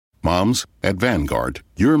Moms, at Vanguard,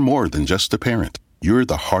 you're more than just a parent. You're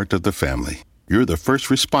the heart of the family. You're the first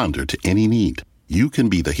responder to any need. You can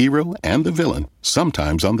be the hero and the villain,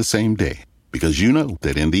 sometimes on the same day, because you know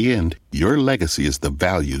that in the end, your legacy is the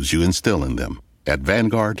values you instill in them. At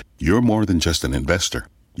Vanguard, you're more than just an investor.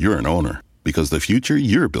 You're an owner, because the future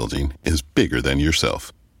you're building is bigger than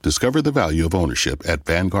yourself. Discover the value of ownership at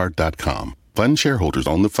Vanguard.com. Fund shareholders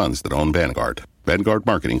own the funds that own Vanguard. Vanguard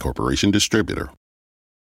Marketing Corporation Distributor.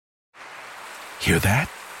 Hear that?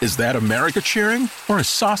 Is that America cheering or a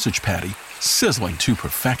sausage patty sizzling to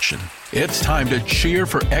perfection? It's time to cheer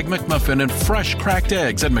for Egg McMuffin and fresh cracked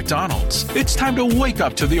eggs at McDonald's. It's time to wake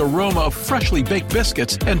up to the aroma of freshly baked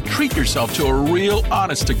biscuits and treat yourself to a real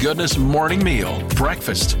honest-to-goodness morning meal.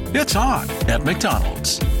 Breakfast. It's on at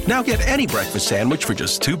McDonald's. Now get any breakfast sandwich for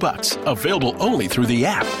just $2. Available only through the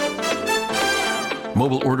app.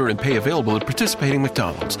 Mobile order and pay available at participating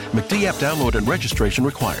McDonald's. McD app download and registration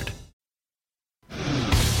required.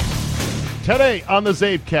 Today on the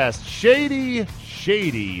CzabeCast,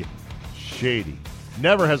 shady.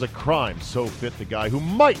 Never has a crime so fit the guy who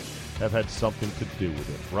might have had something to do with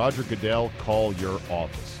it. Roger Goodell, call your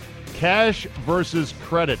office. Cash versus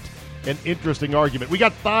credit, an interesting argument. We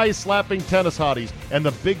got thigh-slapping tennis hotties and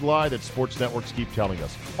the big lie that sports networks keep telling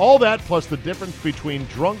us. All that plus the difference between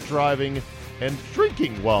drunk driving and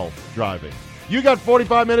drinking while driving. You got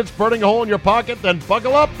 45 minutes burning a hole in your pocket? Then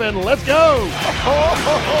buckle up and let's go!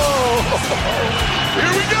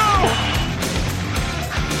 Here we go!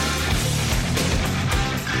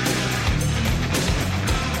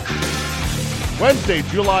 Wednesday,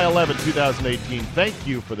 July 11, 2018. Thank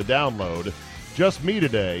you for the download. Just me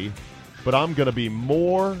today, but I'm going to be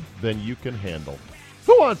more than you can handle.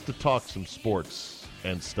 Who wants to talk some sports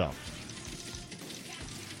and stuff?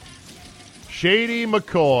 Shady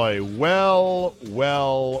McCoy, well.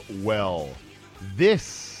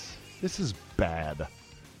 This is bad.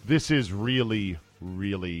 This is really,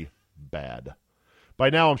 really bad.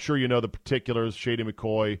 By now, I'm sure you know the particulars. Shady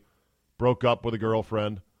McCoy broke up with a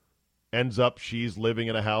girlfriend. Ends up she's living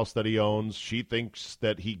in a house that he owns. She thinks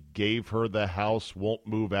that he gave her the house, won't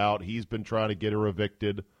move out. He's been trying to get her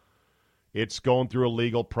evicted. It's going through a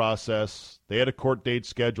legal process. They had a court date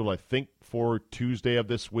scheduled, I think, for Tuesday of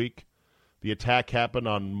this week. The attack happened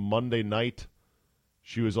on Monday night.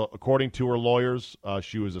 She was, according to her lawyers,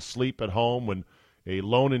 she was asleep at home when a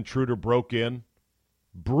lone intruder broke in,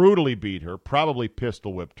 brutally beat her, probably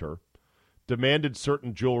pistol whipped her, demanded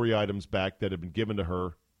certain jewelry items back that had been given to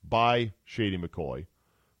her by Shady McCoy.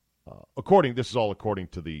 This is all according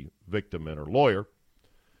to the victim and her lawyer.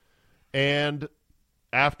 And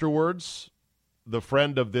afterwards, the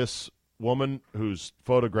friend of this woman whose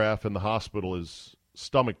photograph in the hospital is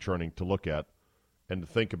stomach churning to look at and to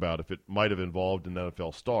think about if it might have involved an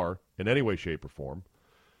NFL star in any way, shape, or form.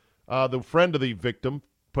 The friend of the victim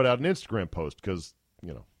put out an Instagram post because,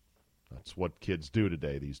 that's what kids do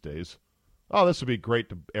these days. Oh, this would be great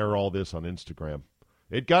to air all this on Instagram.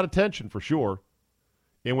 It got attention for sure,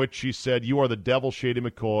 in which she said, "You are the devil, Shady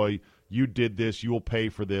McCoy. You did this. You will pay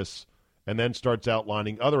for this." And then starts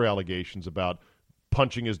outlining other allegations about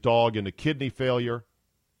punching his dog into kidney failure,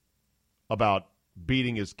 about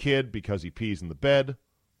beating his kid because he pees in the bed.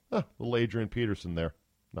 Little Adrian Peterson there.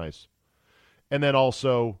 Nice. And then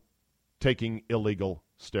also taking illegal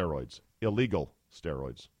steroids,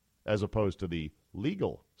 as opposed to the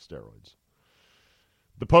legal steroids.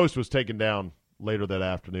 The post was taken down later that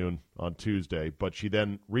afternoon on Tuesday, but she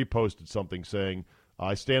then reposted something saying,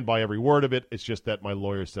 "I stand by every word of it. It's just that my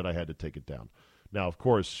lawyer said I had to take it down." Now, of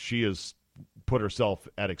course, she has put herself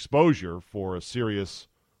at exposure for a serious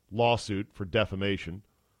lawsuit for defamation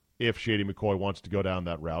if Shady McCoy wants to go down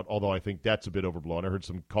that route, although I think that's a bit overblown. I heard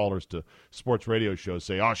some callers to sports radio shows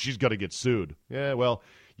say, "Oh, she's going to get sued." Yeah, well,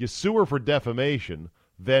 you sue her for defamation,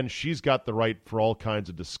 then she's got the right for all kinds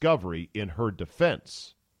of discovery in her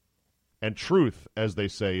defense. And truth, as they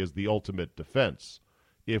say, is the ultimate defense,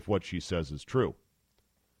 if what she says is true.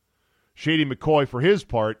 Shady McCoy, for his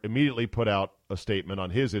part, immediately put out a statement on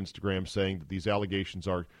his Instagram saying that these allegations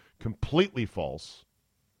are completely false,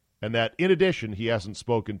 and that, in addition, he hasn't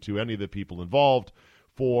spoken to any of the people involved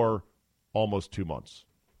for almost 2 months,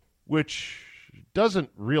 which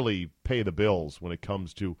doesn't really pay the bills when it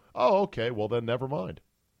comes to, oh, okay, well, then never mind.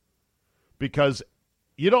 Because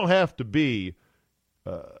you don't have to be,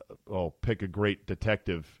 pick a great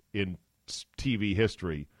detective in TV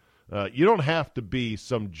history. You don't have to be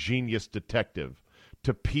some genius detective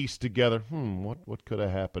to piece together, what could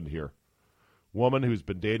have happened here? Woman who's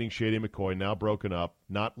been dating Shady McCoy, now broken up,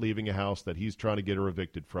 not leaving a house that he's trying to get her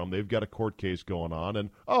evicted from. They've got a court case going on, and,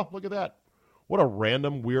 oh, look at that. What a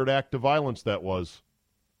random, weird act of violence that was.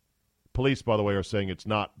 Police, by the way, are saying does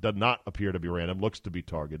not appear to be random, looks to be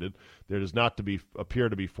targeted. There does not appear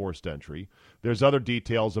to be forced entry. There's other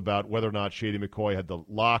details about whether or not Shady McCoy had the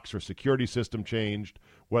locks or security system changed,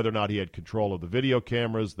 whether or not he had control of the video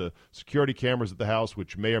cameras, the security cameras at the house,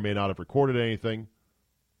 which may or may not have recorded anything.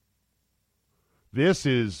 This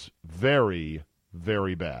is very,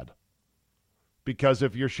 very bad. Because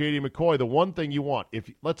if you're Shady McCoy, the one thing you want,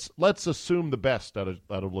 let's assume the best out of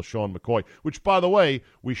LaShawn McCoy, which, by the way,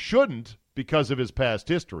 we shouldn't because of his past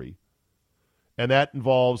history. And that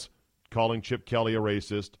involves calling Chip Kelly a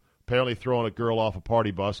racist, apparently throwing a girl off a party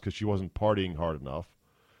bus because she wasn't partying hard enough.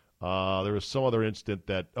 There was some other incident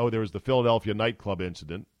there was the Philadelphia nightclub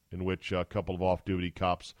incident in which a couple of off-duty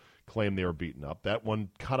cops claimed they were beaten up. That one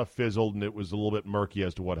kind of fizzled, and it was a little bit murky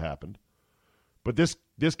as to what happened. But this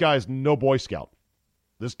guy's no Boy Scout.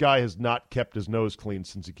 This guy has not kept his nose clean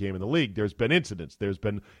since he came in the league. There's been incidents. There's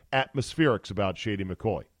been atmospherics about Shady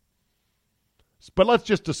McCoy. But let's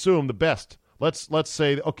just assume the best. Let's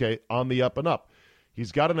say, okay, on the up and up.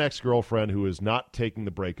 He's got an ex-girlfriend who is not taking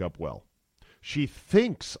the breakup well. She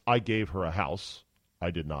thinks I gave her a house.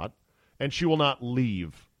 I did not. And she will not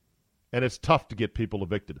leave. And it's tough to get people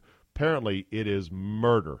evicted. Apparently, it is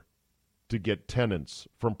murder to get tenants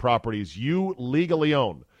from properties you legally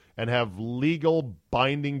own and have legal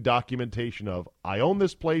binding documentation of, I own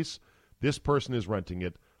this place, this person is renting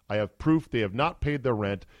it, I have proof they have not paid their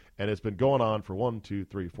rent, and it's been going on for 1, 2,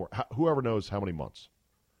 3, 4, whoever knows how many months.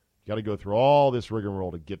 You got to go through all this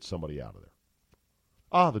rigmarole to get somebody out of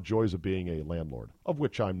there. The joys of being a landlord, of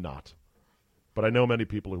which I'm not. But I know many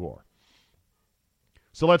people who are.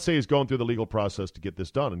 So let's say he's going through the legal process to get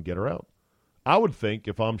this done and get her out. I would think,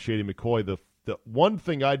 if I'm Shady McCoy, the one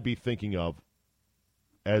thing I'd be thinking of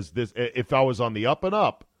as this, if I was on the up and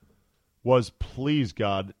up, was, please,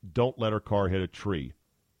 God, don't let her car hit a tree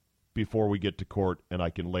before we get to court and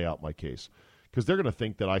I can lay out my case. Because they're going to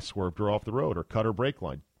think that I swerved her off the road or cut her brake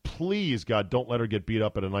line. Please, God, don't let her get beat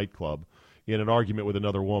up at a nightclub in an argument with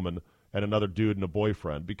another woman and another dude and a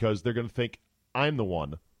boyfriend, because they're going to think I'm the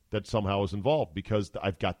one that somehow is involved, because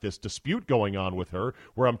I've got this dispute going on with her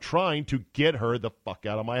where I'm trying to get her the fuck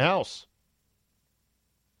out of my house.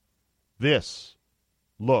 This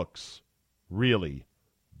looks really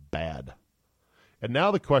bad. And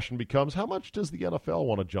now the question becomes, how much does the NFL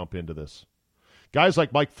want to jump into this? Guys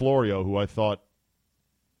like Mike Florio, who I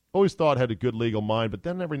always thought had a good legal mind, but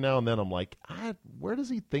then every now and then I'm like, where does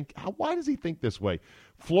he think? Why does he think this way?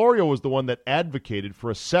 Florio was the one that advocated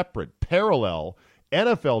for a separate, parallel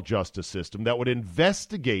NFL justice system that would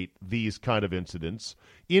investigate these kind of incidents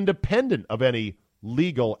independent of any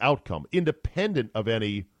legal outcome, independent of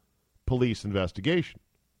any police investigation.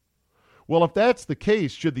 Well, if that's the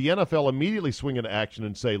case, should the NFL immediately swing into action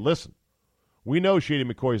and say, listen, we know Shady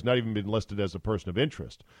McCoy has not even been listed as a person of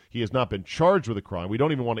interest. He has not been charged with a crime. We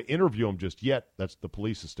don't even want to interview him just yet. That's the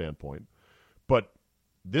police's standpoint. But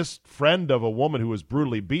this friend of a woman who was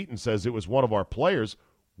brutally beaten says it was one of our players.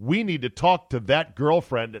 We need to talk to that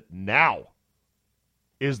girlfriend now.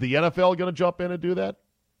 Is the NFL going to jump in and do that?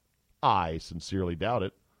 I sincerely doubt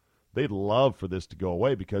it. They'd love for this to go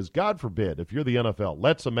away because, God forbid, if you're the NFL,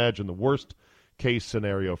 let's imagine the worst case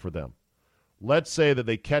scenario for them. Let's say that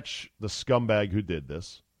they catch the scumbag who did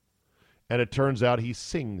this, and it turns out he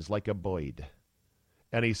sings like a bird.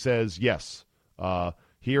 And he says, yes,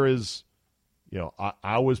 here is,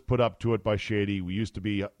 I was put up to it by Shady. We used to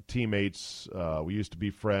be teammates. We used to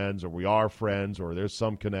be friends, or we are friends, or there's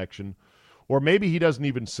some connection. Or maybe he doesn't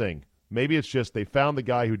even sing. Maybe it's just they found the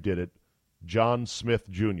guy who did it, John Smith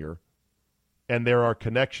Jr., and there are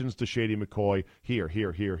connections to Shady McCoy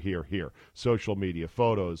here. Social media,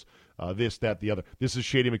 photos, this, that, the other. This is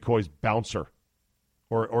Shady McCoy's bouncer,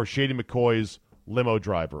 or Shady McCoy's limo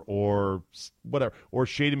driver, or whatever, or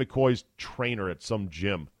Shady McCoy's trainer at some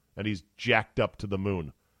gym, and he's jacked up to the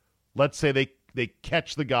moon. Let's say they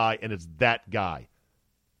catch the guy, and it's that guy.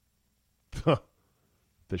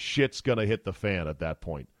 The shit's going to hit the fan at that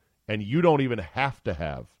point. And you don't even have to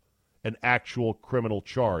have an actual criminal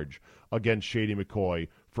charge against Shady McCoy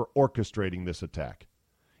for orchestrating this attack.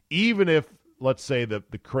 Even if, let's say, the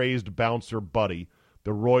crazed bouncer buddy,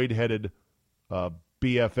 the roid-headed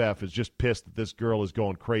BFF, is just pissed that this girl is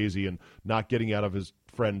going crazy and not getting out of his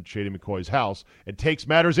friend Shady McCoy's house and takes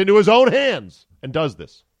matters into his own hands and does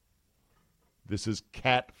this. This is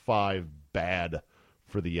Cat 5 bad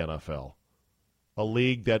for the NFL. A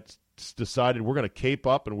league that's decided we're going to cape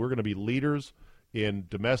up and we're going to be leaders in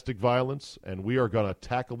domestic violence and we are going to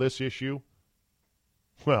tackle this issue.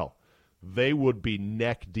 Well, they would be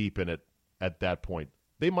neck deep in it at that point.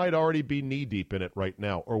 They might already be knee deep in it right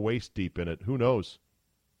now or waist deep in it. Who knows?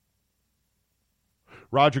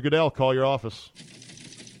 Roger Goodell, call your office.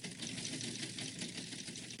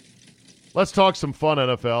 Let's talk some fun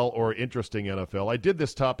NFL or interesting NFL. I did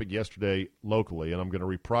this topic yesterday locally, and I'm going to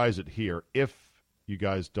reprise it here if you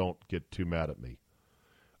guys don't get too mad at me.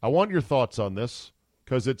 I want your thoughts on this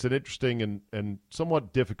because it's an interesting and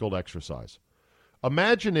somewhat difficult exercise.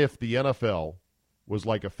 Imagine if the NFL was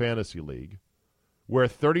like a fantasy league where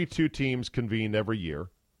 32 teams convened every year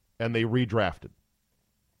and they redrafted.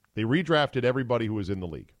 They redrafted everybody who was in the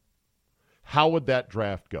league. How would that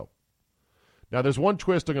draft go? Now, there's one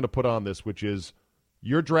twist I'm going to put on this, which is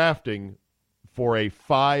you're drafting for a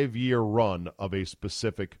 5-year run of a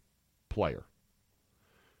specific player.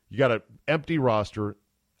 You got an empty roster.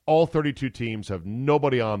 All 32 teams have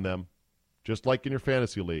nobody on them, just like in your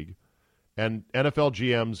fantasy league. And NFL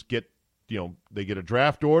GMs get a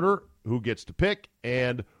draft order, who gets to pick,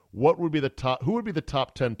 and who would be the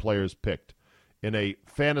top 10 players picked in a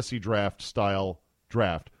fantasy draft style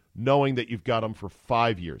draft, knowing that you've got them for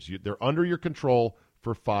 5 years. They're under your control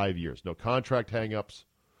for 5 years. No contract hangups,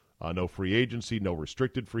 no free agency, no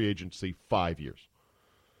restricted free agency, 5 years.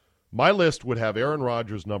 My list would have Aaron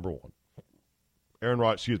Rodgers number one. Aaron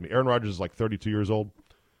Rodgers is like 32 years old.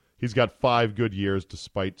 He's got 5 good years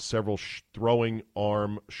despite several throwing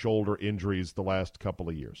arm, shoulder injuries the last couple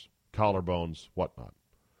of years. Collarbones, whatnot.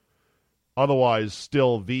 Otherwise,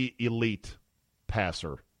 still the elite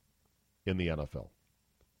passer in the NFL.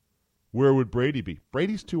 Where would Brady be?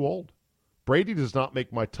 Brady's too old. Brady does not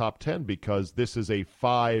make my top 10 because this is a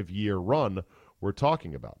 5-year run we're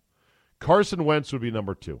talking about. Carson Wentz would be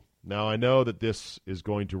number 2. Now, I know that this is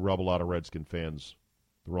going to rub a lot of Redskin fans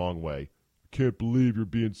the wrong way. I can't believe you're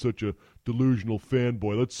being such a delusional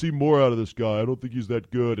fanboy. Let's see more out of this guy. I don't think he's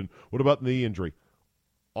that good. And what about knee injury?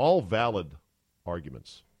 All valid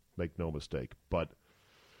arguments, make no mistake. But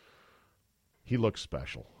he looks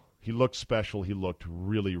special. He looked special. He looked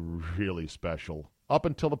really, really special up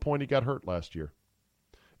until the point he got hurt last year.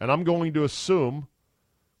 And I'm going to assume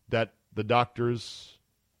that the doctors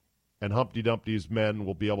and Humpty Dumpty's men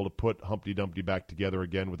will be able to put Humpty Dumpty back together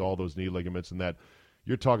again with all those knee ligaments, and that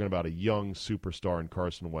you're talking about a young superstar in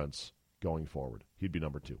Carson Wentz going forward. He'd be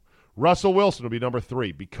number 2. Russell Wilson will be number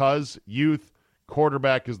 3 because youth,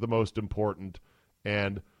 quarterback is the most important,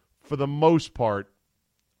 and for the most part,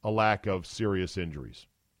 a lack of serious injuries.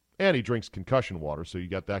 And he drinks concussion water, so you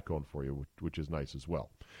got that going for you, which is nice as well.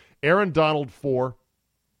 Aaron Donald, 4,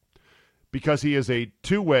 because he is a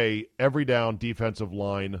two-way, every-down defensive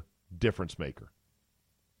line difference maker.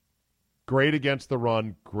 Great against the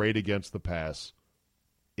run, great against the pass.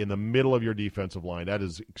 In the middle of your defensive line, that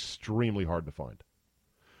is extremely hard to find.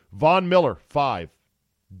 Von Miller, 5,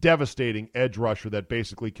 devastating edge rusher that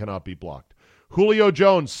basically cannot be blocked. Julio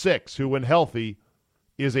Jones, 6, who when healthy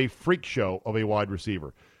is a freak show of a wide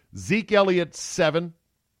receiver. Zeke Elliott, 7.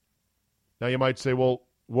 Now you might say, well,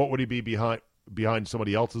 what would he be behind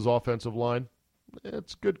somebody else's offensive line?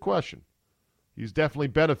 It's a good question. He's definitely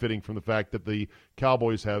benefiting from the fact that the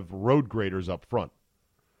Cowboys have road graders up front.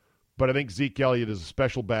 But I think Zeke Elliott is a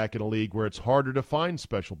special back in a league where it's harder to find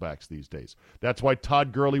special backs these days. That's why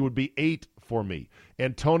Todd Gurley would be 8 for me.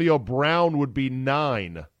 Antonio Brown would be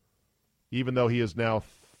 9, even though he is now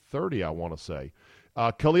 30, I want to say.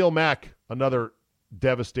 Khalil Mack, another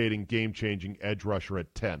devastating, game-changing edge rusher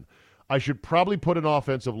at 10. I should probably put an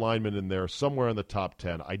offensive lineman in there somewhere in the top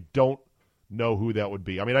 10. I don't know who that would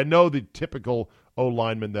be. I mean, I know the typical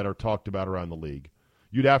O-linemen that are talked about around the league.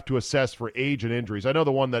 You'd have to assess for age and injuries. I know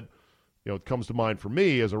the one that comes to mind for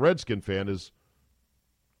me as a Redskin fan is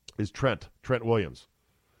Trent Williams.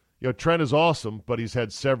 Trent is awesome, but he's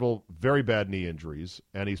had several very bad knee injuries,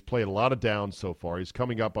 and he's played a lot of downs so far. He's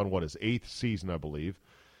coming up on, his 8th season, I believe.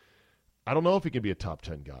 I don't know if he can be a top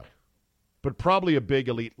 10 guy, but probably a big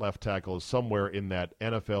elite left tackle is somewhere in that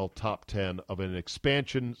NFL top 10 of an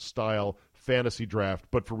expansion-style fantasy draft,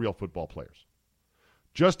 but for real football players.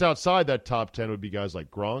 Just outside that top 10 would be guys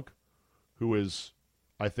like Gronk, who is,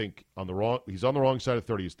 I think, he's on the wrong side of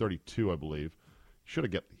 30. He's 32, I believe.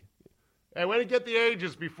 Should have Hey, way to get the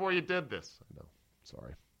ages before you did this. I know.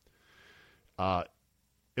 Sorry.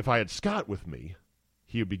 If I had Scott with me,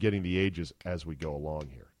 he would be getting the ages as we go along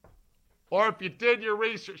here. Or if you did your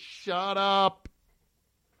research, shut up.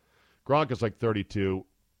 Gronk is like 32,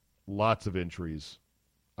 lots of injuries.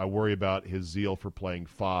 I worry about his zeal for playing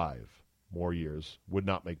 5 more years. Would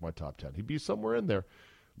not make my top 10. He'd be somewhere in there.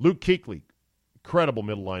 Luke Kuechly, incredible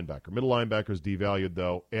middle linebacker. Middle linebacker is devalued,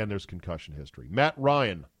 though, and there's concussion history. Matt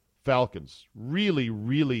Ryan, Falcons, really,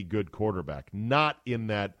 really good quarterback. Not in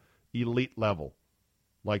that elite level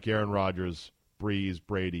like Aaron Rodgers, Breeze,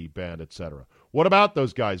 Brady, Ben, etc. What about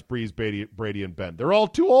those guys, Breeze, Brady, and Ben? They're all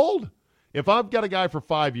too old. If I've got a guy for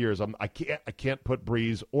 5 years, I can't put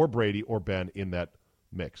Breeze or Brady or Ben in that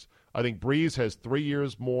mix. I think Breeze has 3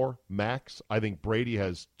 years more max. I think Brady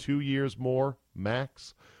has 2 years more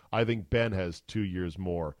max. I think Ben has 2 years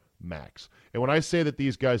more max. And when I say that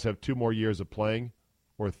these guys have 2 more years of playing,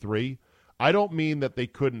 or 3, I don't mean that they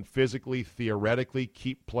couldn't physically, theoretically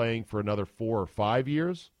keep playing for another 4 or 5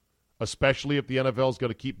 years, especially if the NFL is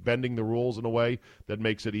going to keep bending the rules in a way that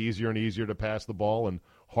makes it easier and easier to pass the ball and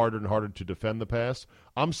harder to defend the pass.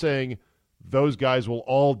 I'm saying those guys will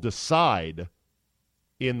all decide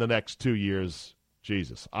in the next 2 years,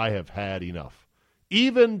 Jesus, I have had enough.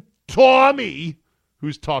 Even Tommy,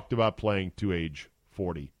 who's talked about playing to age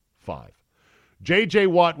 45. J.J.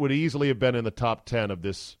 Watt would easily have been in the top 10 of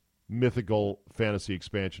this mythical fantasy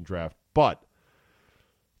expansion draft, but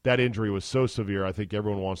that injury was so severe, I think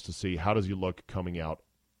everyone wants to see how does he look coming out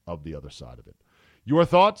of the other side of it. Your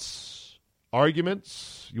thoughts,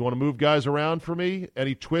 arguments? You want to move guys around for me?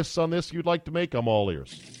 Any twists on this you'd like to make? I'm all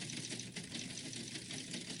ears.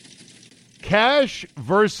 Cash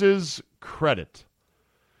versus credit.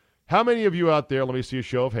 How many of you out there, let me see a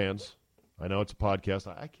show of hands. I know it's a podcast.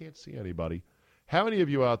 I can't see anybody. How many of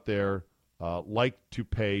you out there like to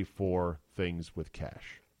pay for things with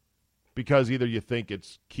cash? Because either you think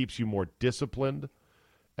it keeps you more disciplined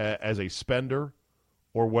as a spender,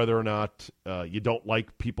 or whether or not you don't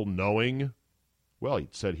like people knowing. Well,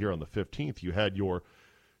 it said here on the 15th you had your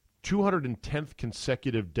 210th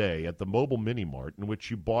consecutive day at the mobile mini mart in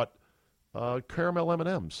which you bought caramel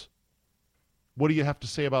M&Ms. What do you have to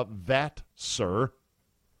say about that, sir?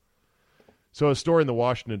 So a story in the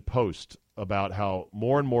Washington Post about how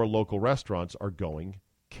more and more local restaurants are going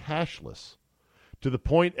cashless, to the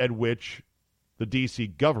point at which the D.C.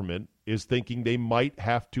 government is thinking they might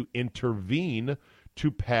have to intervene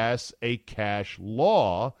to pass a cash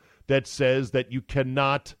law that says that you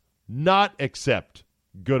cannot not accept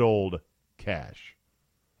good old cash.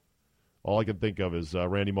 All I can think of is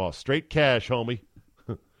Randy Moss. Straight cash, homie.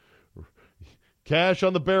 Cash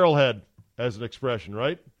on the barrelhead, as an expression,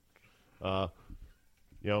 right? Do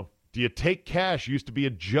you take cash? Used to be a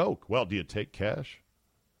joke. Well, do you take cash?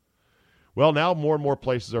 Well, now more and more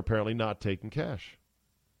places are apparently not taking cash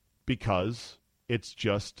because it's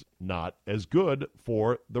just not as good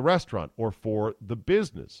for the restaurant or for the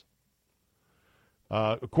business.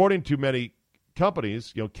 According to many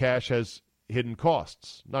companies, cash has hidden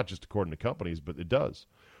costs. Not just according to companies, but it does.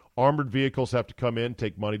 Armored vehicles have to come in,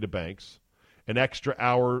 take money to banks. An extra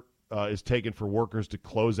hour is taken for workers to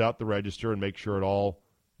close out the register and make sure it all,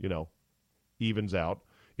 evens out.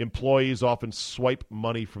 Employees often swipe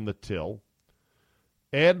money from the till.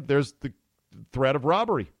 And there's the threat of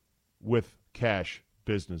robbery with cash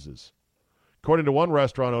businesses. According to one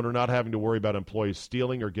restaurant owner, not having to worry about employees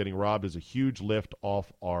stealing or getting robbed is a huge lift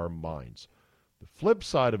off our minds. The flip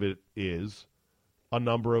side of it is a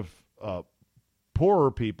number of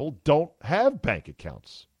poorer people don't have bank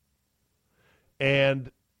accounts. And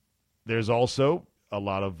there's also a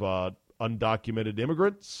lot of undocumented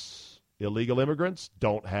immigrants, illegal immigrants,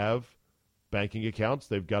 don't have banking accounts.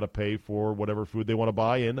 They've got to pay for whatever food they want to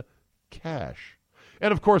buy in cash.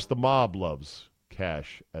 And, of course, the mob loves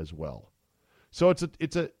cash as well. So it's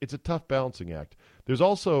a tough balancing act. There's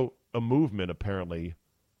also a movement, apparently,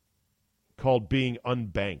 called being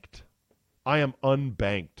unbanked. I am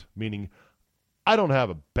unbanked, meaning I don't have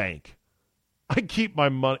a bank. I keep my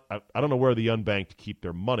money. I don't know where the unbanked keep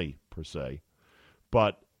their money, per se,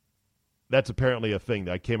 but that's apparently a thing.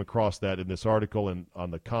 I came across that in this article and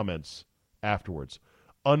on the comments afterwards.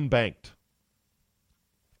 Unbanked.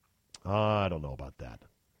 I don't know about that.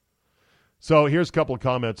 So here's a couple of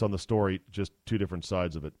comments on the story, just two different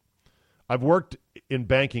sides of it. I've worked in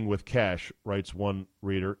banking with cash, writes one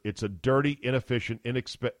reader. It's a dirty, inefficient,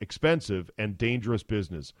 expensive, and dangerous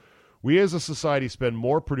business. We as a society spend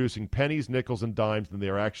more producing pennies, nickels, and dimes than they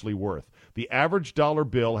are actually worth. The average dollar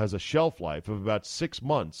bill has a shelf life of about 6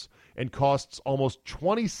 months and costs almost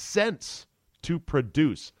 20 cents to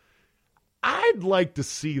produce. I'd like to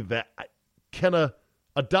see that. Can a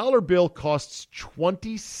dollar bill costs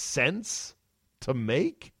 20 cents to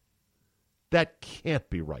make? That can't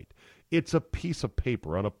be right. It's a piece of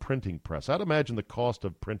paper on a printing press. I'd imagine the cost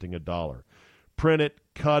of printing $1. Print it,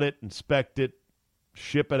 cut it, inspect it,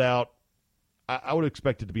 ship it out. I would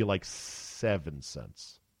expect it to be like 7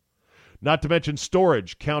 cents. Not to mention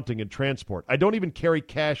storage, counting, and transport. I don't even carry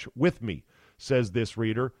cash with me, says this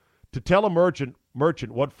reader. To tell a merchant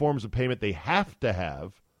what forms of payment they have to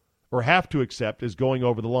have or have to accept is going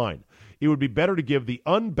over the line. It would be better to give the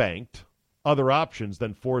unbanked other options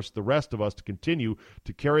than force the rest of us to continue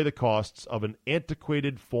to carry the costs of an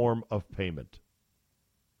antiquated form of payment.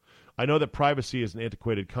 I know that privacy is an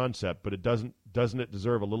antiquated concept, but doesn't it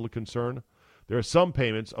deserve a little concern? There are some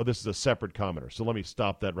payments. Oh, this is a separate commenter, so let me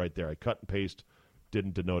stop that right there. I cut and paste,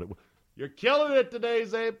 didn't denote it. You're killing it today,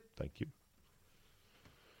 Zabe. Thank you.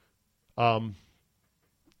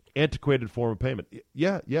 Antiquated form of payment.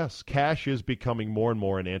 Yes, cash is becoming more and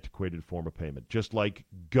more an antiquated form of payment, just like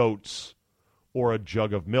goats or a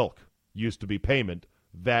jug of milk used to be payment.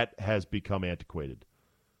 That has become antiquated.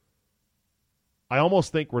 I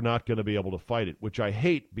almost think we're not going to be able to fight it, which I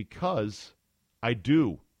hate because I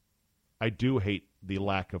do hate the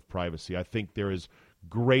lack of privacy. I think there is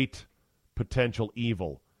great potential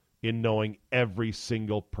evil in knowing every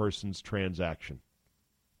single person's transaction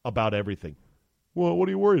about everything. Well, what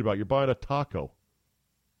are you worried about? You're buying a taco.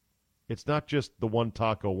 It's not just the one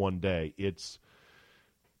taco one day. It's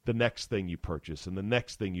the next thing you purchase and the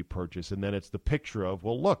next thing you purchase, and then it's the picture of,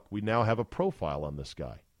 well, look, we now have a profile on this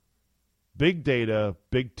guy. Big data,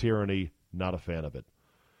 big tyranny, not a fan of it.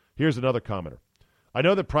 Here's another commenter. I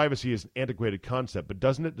know that privacy is an antiquated concept, but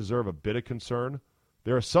doesn't it deserve a bit of concern?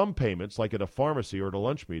 There are some payments, like at a pharmacy or at a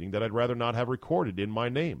lunch meeting, that I'd rather not have recorded in my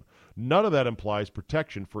name. None of that implies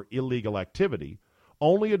protection for illegal activity,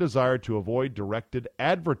 only a desire to avoid directed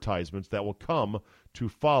advertisements that will come to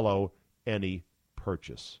follow any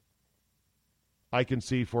purchase. I can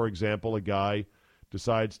see, for example, a guy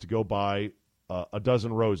decides to go buy a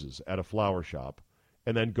dozen roses at a flower shop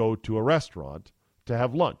and then go to a restaurant to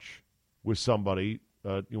have lunch with somebody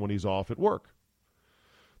when he's off at work.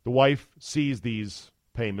 The wife sees these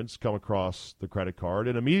payments come across the credit card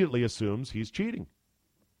and immediately assumes he's cheating.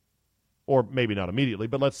 Or maybe not immediately,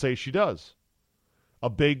 but let's say she does. A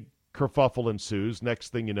big kerfuffle ensues.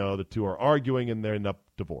 Next thing you know, the two are arguing and they end up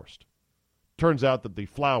divorced. Turns out that the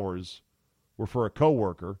flowers were for a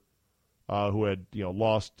coworker who had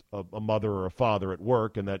lost a mother or a father at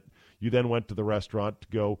work, and that you then went to the restaurant to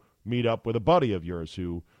go meet up with a buddy of yours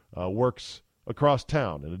who works across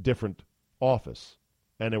town in a different office,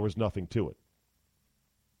 and there was nothing to it.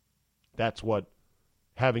 That's what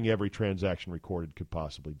having every transaction recorded could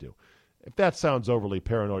possibly do. If that sounds overly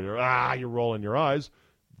paranoid, you're rolling your eyes,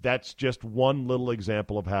 that's just one little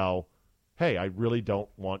example of how, hey, I really don't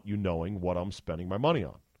want you knowing what I'm spending my money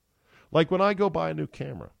on. Like when I go buy a new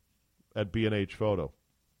camera at B&H Photo,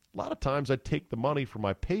 a lot of times I take the money from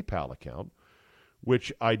my PayPal account,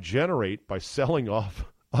 which I generate by selling off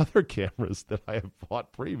other cameras that I have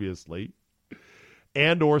bought previously,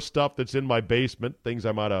 and or stuff that's in my basement, things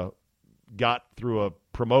I might have got through a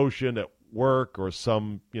promotion at work or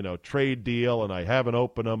some trade deal, and I haven't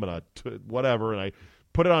opened them, and whatever, and I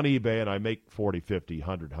put it on eBay, and I make 40, 50,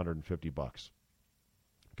 100, 150 bucks.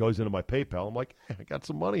 Goes into my PayPal. I'm like, hey, I got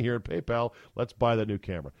some money here in PayPal. Let's buy the new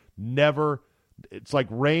camera. Never, it's like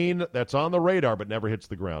rain that's on the radar but never hits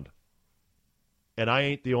the ground. And I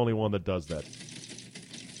ain't the only one that does that.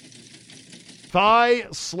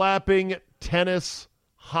 Thigh-slapping tennis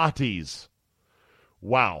hotties.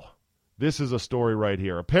 Wow. This is a story right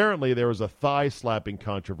here. Apparently, there was a thigh-slapping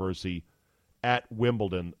controversy at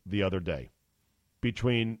Wimbledon the other day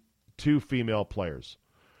between two female players.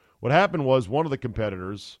 What happened was one of the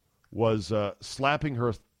competitors was slapping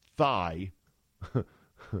her thigh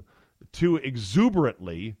too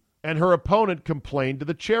exuberantly, and her opponent complained to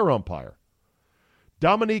the chair umpire.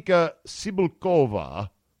 Dominika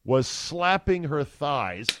Cibulkova was slapping her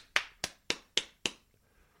thighs,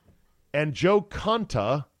 and Joe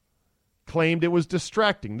Konta claimed it was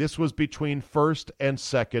distracting. This was between first and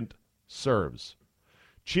second serves.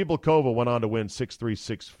 Cibulkova went on to win 6-3,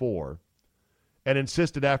 6-4, and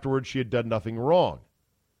insisted afterwards she had done nothing wrong.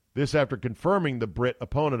 This after confirming the Brit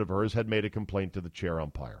opponent of hers had made a complaint to the chair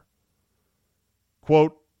umpire.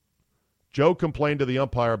 Quote, Joe complained to the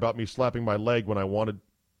umpire about me slapping my leg when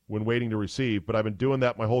waiting to receive, but I've been doing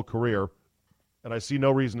that my whole career, and I see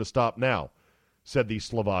no reason to stop now, said the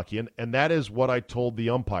Slovakian, and that is what I told the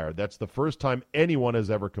umpire. That's the first time anyone has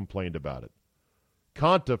ever complained about it.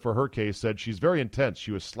 Konta, for her case, said she's very intense.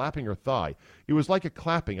 She was slapping her thigh. It was like a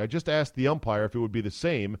clapping. I just asked the umpire if it would be the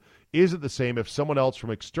same. Is it the same if someone else from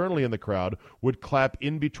externally in the crowd would clap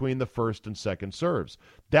in between the first and second serves?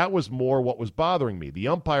 That was more what was bothering me. The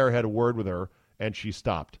umpire had a word with her, and she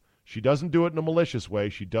stopped. She doesn't do it in a malicious way.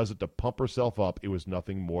 She does it to pump herself up. It was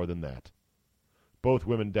nothing more than that. Both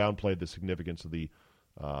women downplayed the significance of the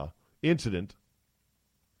incident,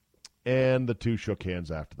 and the two shook hands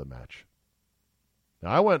after the match. Now,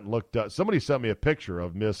 I went and looked up. Somebody sent me a picture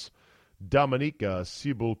of Miss Dominika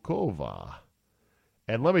Cibulkova.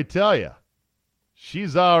 And let me tell you,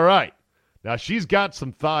 she's all right. Now, she's got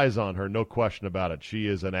some thighs on her, no question about it. She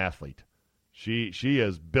is an athlete. She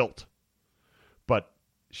is built. But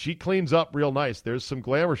she cleans up real nice. There's some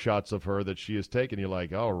glamour shots of her that she has taken. You're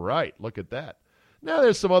like, all right, look at that. Now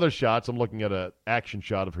there's some other shots. I'm looking at an action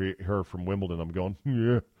shot of her from Wimbledon. I'm going,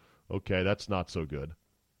 yeah, okay, that's not so good.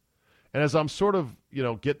 And as I'm sort of,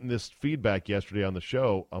 getting this feedback yesterday on the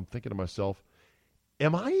show, I'm thinking to myself,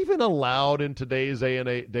 am I even allowed in today's day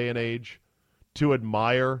and age to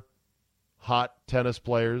admire hot tennis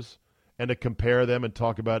players and to compare them and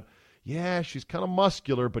talk about, yeah, she's kind of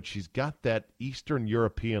muscular, but she's got that Eastern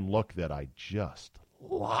European look that I just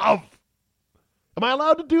love. Am I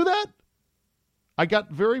allowed to do that? I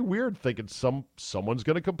got very weird thinking someone's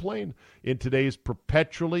going to complain in today's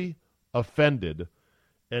perpetually offended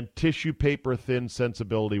and tissue paper thin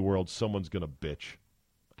sensibility world. Someone's going to bitch.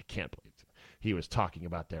 I can't believe it. He was talking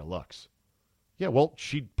about their looks. Yeah, well,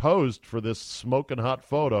 she posed for this smoking hot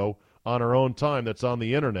photo on her own time that's on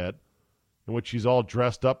the internet, in which she's all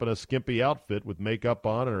dressed up in a skimpy outfit with makeup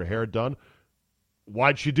on and her hair done.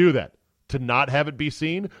 Why'd she do that? To not have it be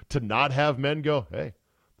seen? To not have men go, hey,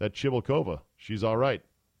 that Chivilkova, she's all right.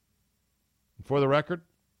 And for the record,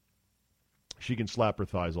 she can slap her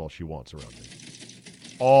thighs all she wants around me.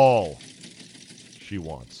 All she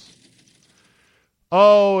wants.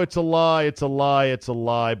 Oh, it's a lie, it's a lie, it's a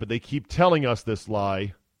lie, but they keep telling us this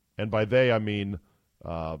lie, and by they I mean,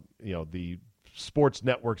 the sports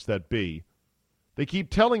networks that be. They keep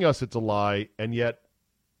telling us it's a lie, and yet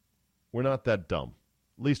we're not that dumb.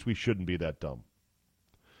 At least we shouldn't be that dumb.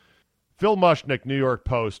 Phil Mushnick, New York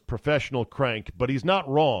Post, professional crank, but he's not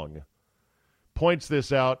wrong, points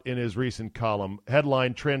this out in his recent column.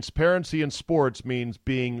 Headline, transparency in sports means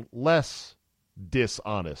being less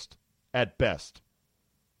dishonest, at best.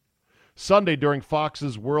 Sunday, during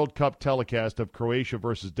Fox's World Cup telecast of Croatia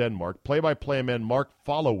versus Denmark, play-by-play man Mark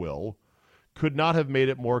Followill could not have made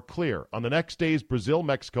it more clear. On the next day's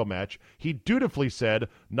Brazil-Mexico match, he dutifully said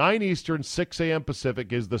 9 Eastern, 6 a.m.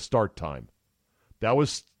 Pacific is the start time. That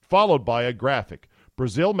was followed by a graphic.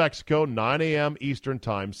 Brazil-Mexico, 9 a.m. Eastern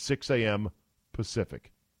time, 6 a.m.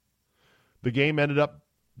 Pacific. The game ended up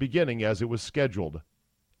beginning as it was scheduled,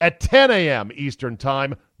 at 10 a.m. Eastern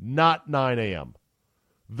time, not 9 a.m.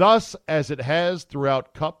 Thus, as it has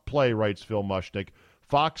throughout Cup play, writes Phil Mushnick,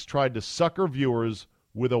 Fox tried to sucker viewers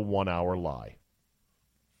with a 1-hour lie.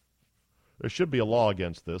 There should be a law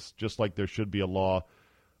against this, just like there should be a law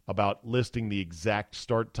about listing the exact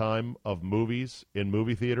start time of movies in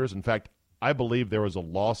movie theaters. In fact, I believe there was a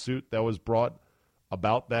lawsuit that was brought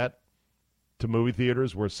about that to movie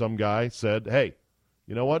theaters where some guy said, hey,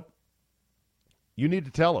 you know what? You need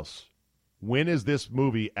to tell us. When is this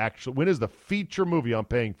movie actually, when is the feature movie I'm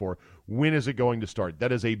paying for, when is it going to start?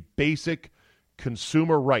 That is a basic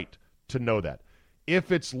consumer right to know that.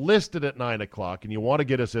 If it's listed at 9 o'clock and you want to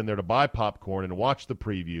get us in there to buy popcorn and watch the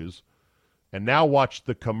previews and now watch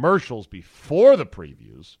the commercials before the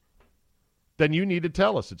previews, then you need to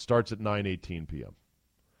tell us it starts at 9:18 p.m.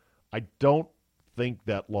 I don't think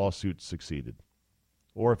that lawsuit succeeded.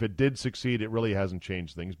 Or if it did succeed, it really hasn't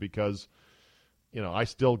changed things because, I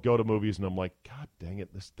still go to movies and I'm like, God dang it,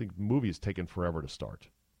 movie is taking forever to start.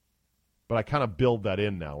 But I kind of build that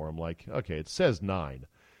in now where I'm like, okay, it says 9.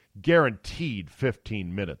 Guaranteed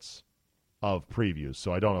 15 minutes of previews,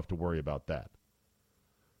 so I don't have to worry about that.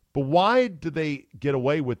 But why do they get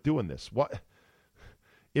away with doing this? What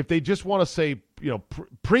if they just want to say,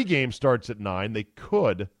 pregame starts at 9, they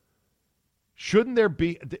could. Shouldn't there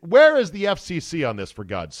be – where is the FCC on this, for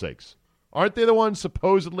God's sakes? Aren't they the ones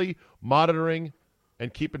supposedly monitoring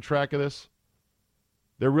and keeping track of this?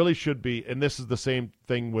 There really should be, and this is the same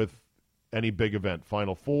thing with any big event.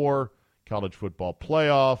 Final Four, college football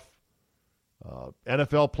playoff,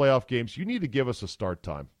 NFL playoff games. You need to give us a start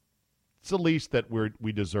time. It's the least that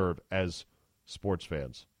we deserve as sports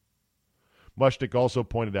fans. Mushnick also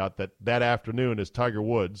pointed out that afternoon as Tiger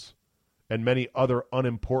Woods and many other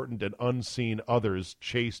unimportant and unseen others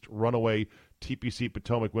chased runaway TPC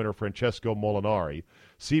Potomac winner Francesco Molinari,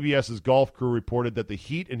 CBS's golf crew reported that the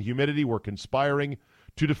heat and humidity were conspiring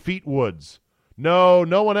to defeat Woods. No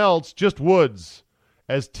one else, just Woods,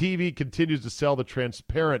 as TV continues to sell the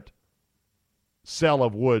transparent sell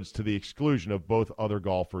of Woods to the exclusion of both other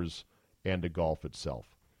golfers and to golf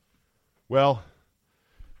itself. Well,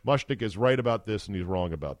 Mushnick is right about this and he's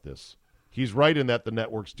wrong about this. He's right in that the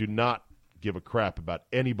networks do not give a crap about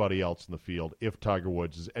anybody else in the field if Tiger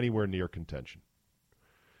Woods is anywhere near contention.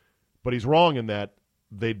 But he's wrong in that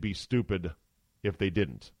they'd be stupid if they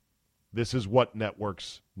didn't. This is what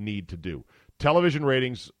networks need to do. Television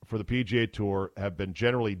ratings for the PGA Tour have been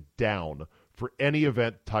generally down for any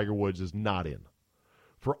event Tiger Woods is not in.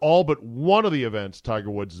 For all but one of the events Tiger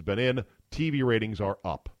Woods has been in, TV ratings are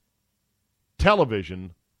up.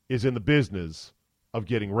 Television is in the business of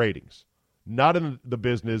getting ratings, not in the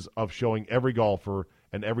business of showing every golfer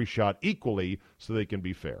and every shot equally so they can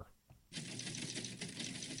be fair.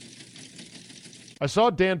 I saw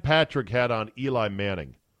Dan Patrick had on Eli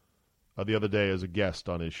Manning the other day as a guest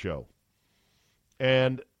on his show.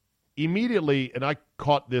 And immediately, and I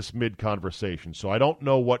caught this mid-conversation, so I don't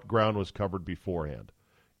know what ground was covered beforehand.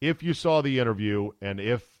 If you saw the interview and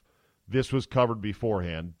if this was covered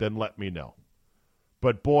beforehand, then let me know.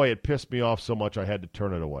 But boy, it pissed me off so much I had to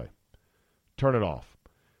turn it away. Turn it off.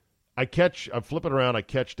 I'm flipping around, I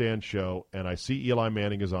catch Dan's show, and I see Eli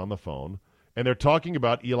Manning is on the phone, and they're talking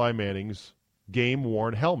about Eli Manning's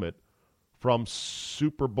game-worn helmet from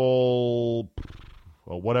Super Bowl,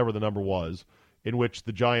 well, whatever the number was, in which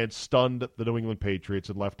the Giants stunned the New England Patriots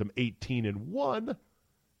and left them 18-1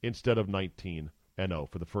 instead of 19-0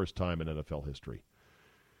 for the first time in NFL history.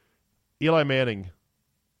 Eli Manning,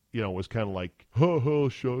 was kind of like, oh,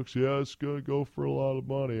 shucks, yeah, it's going to go for a lot of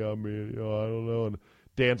money. I mean, I don't know. And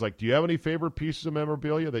Dan's like, do you have any favorite pieces of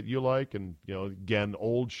memorabilia that you like? And, again,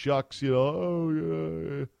 old shucks, oh,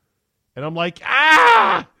 yeah. And I'm like,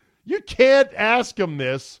 you can't ask him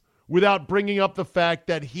this without bringing up the fact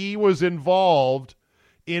that he was involved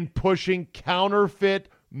in pushing counterfeit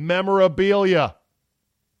memorabilia.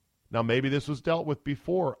 Now, maybe this was dealt with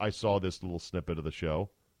before I saw this little snippet of the show.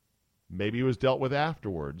 Maybe it was dealt with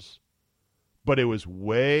afterwards. But it was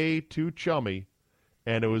way too chummy,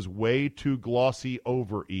 and it was way too glossy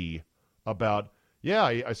over-y about, yeah,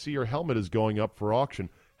 I see your helmet is going up for auction.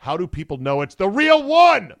 How do people know it's the real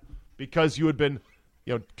one? Because you had been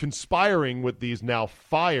conspiring with these now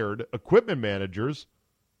fired equipment managers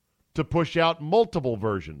to push out multiple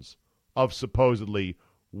versions of supposedly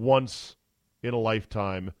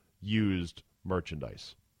once-in-a-lifetime used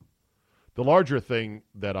merchandise. The larger thing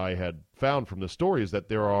that I had found from the story is that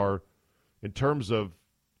there are, in terms of,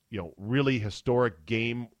 really historic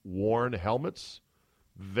game-worn helmets,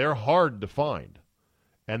 they're hard to find.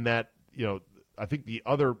 And that, I think the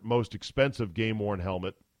other most expensive game-worn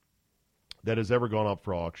helmet that has ever gone up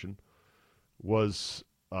for auction was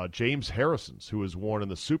James Harrison's, who was worn in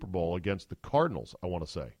the Super Bowl against the Cardinals, I want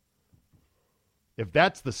to say. If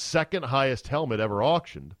that's the second highest helmet ever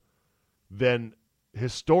auctioned, then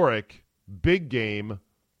historic, big game,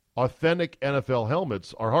 authentic NFL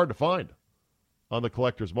helmets are hard to find on the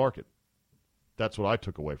collector's market. That's what I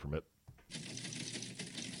took away from it.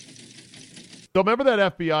 So remember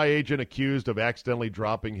that FBI agent accused of accidentally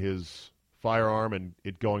dropping his firearm and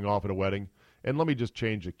it going off at a wedding? And let me just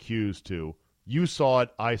change accused to, you saw it,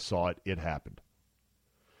 I saw it, it happened.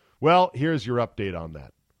 Well, here's your update on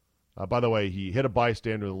that. By the way, he hit a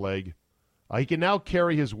bystander in the leg. He can now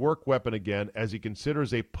carry his work weapon again as he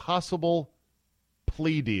considers a possible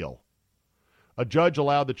plea deal. A judge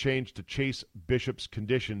allowed the change to Chase Bishop's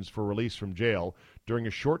conditions for release from jail during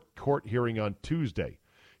a short court hearing on Tuesday.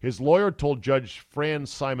 His lawyer told Judge Fran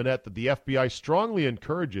Simonette that the FBI strongly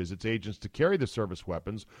encourages its agents to carry the service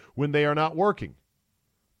weapons when they are not working.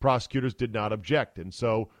 Prosecutors did not object, and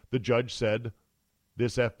so the judge said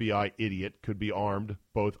this FBI idiot could be armed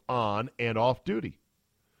both on and off duty.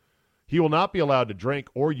 He will not be allowed to drink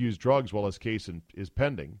or use drugs while his case is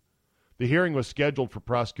pending. The hearing was scheduled for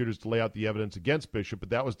prosecutors to lay out the evidence against Bishop, but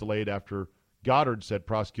that was delayed after Goddard said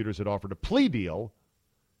prosecutors had offered a plea deal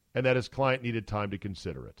and that his client needed time to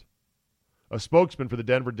consider it. A spokesman for the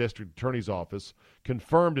Denver District Attorney's Office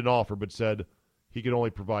confirmed an offer but said he could only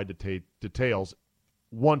provide details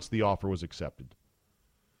once the offer was accepted.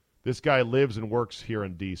 This guy lives and works here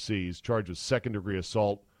in D.C. He's charged with second-degree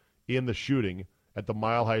assault in the shooting at the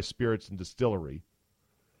Mile High Spirits and Distillery.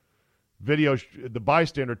 The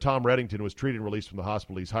bystander, Tom Reddington, was treated and released from the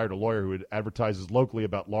hospital. He's hired a lawyer who advertises locally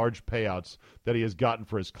about large payouts that he has gotten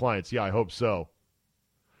for his clients. Yeah, I hope so.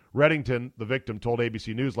 Reddington, the victim, told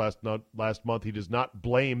ABC News last month he does not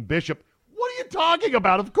blame Bishop. What are you talking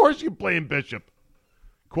about? Of course you blame Bishop.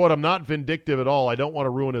 Quote, I'm not vindictive at all. I don't want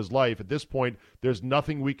to ruin his life. At this point, there's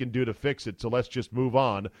nothing we can do to fix it, so let's just move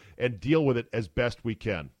on and deal with it as best we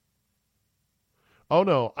can. Oh,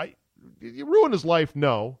 no. You ruin his life?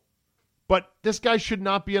 No. But this guy should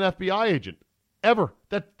not be an FBI agent. Ever.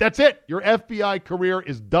 That's it. Your FBI career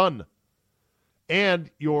is done. And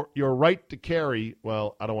your right to carry,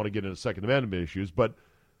 well, I don't want to get into Second Amendment issues, but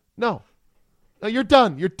no, you're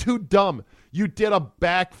done. You're too dumb. You did a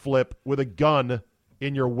backflip with a gun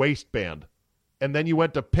in your waistband, and then you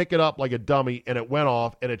went to pick it up like a dummy, and it went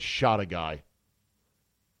off, and it shot a guy.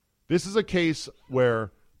 This is a case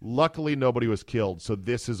where luckily nobody was killed, so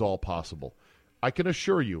this is all possible. I can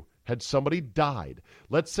assure you, had somebody died,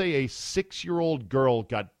 let's say a 6-year-old girl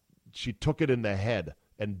she took it in the head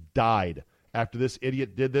and died after this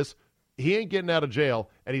idiot did this, he ain't getting out of jail,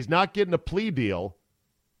 and he's not getting a plea deal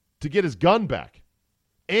to get his gun back.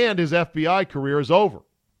 And his FBI career is over.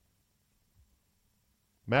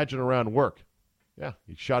 Imagine around work. Yeah,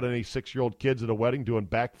 you shot any 6-year-old kids at a wedding doing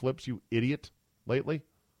backflips, you idiot, lately?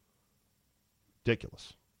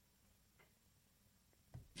 Ridiculous.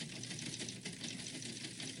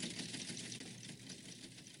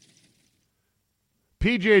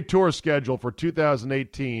 PGA Tour schedule for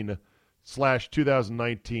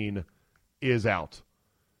 2018/2019 is out.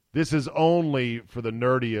 This is only for the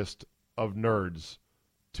nerdiest of nerds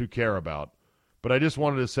to care about. But I just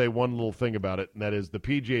wanted to say one little thing about it, and that is the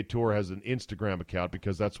PGA Tour has an Instagram account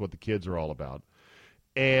because that's what the kids are all about.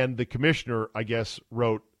 And the commissioner, I guess,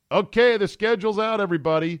 wrote, "Okay, the schedule's out,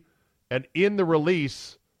 everybody." And in the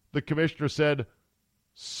release, the commissioner said,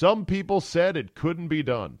 "Some people said it couldn't be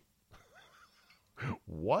done."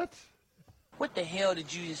 What? What the hell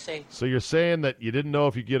did you just say? So you're saying that you didn't know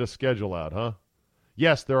if you get a schedule out, huh?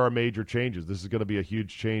 Yes, there are major changes. This is going to be a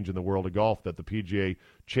huge change in the world of golf, that the PGA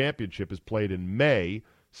Championship is played in May,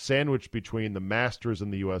 sandwiched between the Masters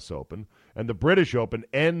and the U.S. Open, and the British Open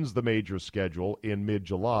ends the major schedule in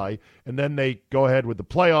mid-July, and then they go ahead with the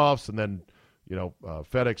playoffs, and then,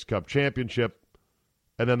 FedEx Cup Championship,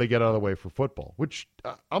 and then they get out of the way for football, which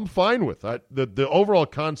I'm fine with. The overall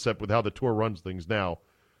concept with how the tour runs things now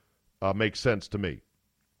makes sense to me.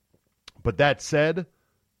 But that said,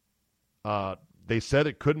 they said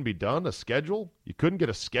it couldn't be done, a schedule? You couldn't get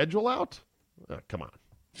a schedule out? Come on.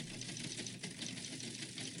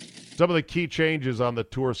 Some of the key changes on the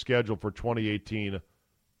tour schedule for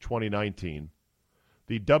 2018-2019.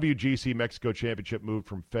 The WGC Mexico Championship moved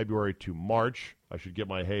from February to March. I should get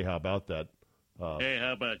my hey, how about that? Hey,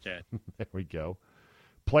 how about that? There we go.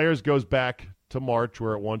 Players goes back to March,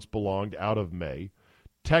 where it once belonged, out of May.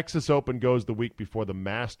 Texas Open goes the week before the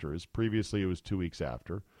Masters. Previously, it was 2 weeks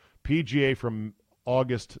after. PGA from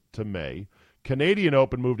August to May. Canadian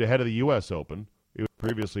Open moved ahead of the U.S. Open. It was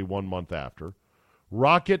previously 1 month after.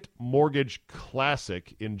 Rocket Mortgage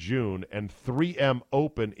Classic in June and 3M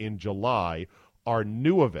Open in July are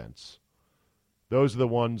new events. Those are the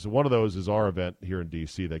ones. One of those is our event here in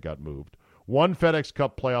D.C. that got moved. One FedEx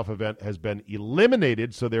Cup playoff event has been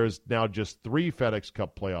eliminated, so there is now just 3 FedEx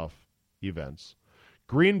Cup playoff events.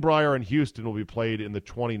 Greenbrier and Houston will be played in the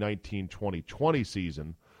 2019-2020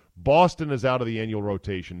 season. Boston is out of the annual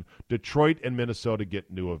rotation. Detroit and Minnesota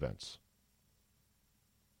get new events.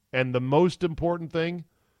 And the most important thing,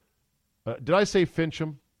 did I say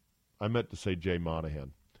Fincham? I meant to say Jay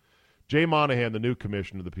Monahan. Jay Monahan, the new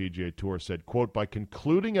commissioner of the PGA Tour, said, quote, "By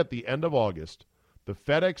concluding at the end of August, the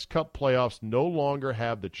FedEx Cup playoffs no longer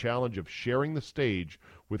have the challenge of sharing the stage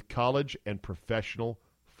with college and professional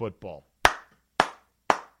football."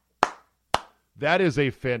 That is a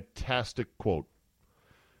fantastic quote.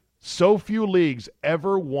 So few leagues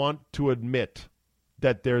ever want to admit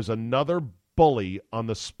that there's another bully on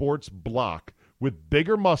the sports block with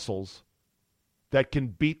bigger muscles that can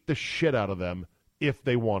beat the shit out of them if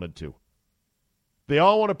they wanted to. They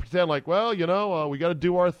all want to pretend like, well, we got to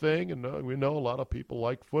do our thing, and we know a lot of people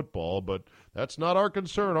like football, but that's not our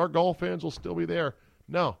concern. Our golf fans will still be there.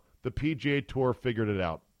 No, the PGA Tour figured it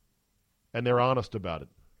out, and they're honest about it.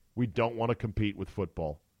 We don't want to compete with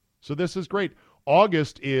football. So this is great.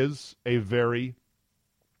 August is a very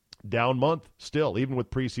down month still, even with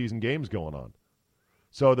preseason games going on.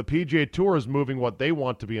 So the PGA Tour is moving what they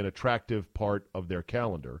want to be an attractive part of their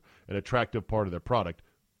calendar, an attractive part of their product,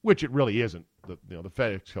 which it really isn't. The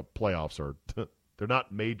FedEx Cup playoffs they're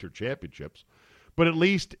not major championships, but at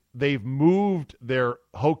least they've moved their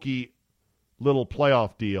hokey little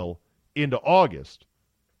playoff deal into August,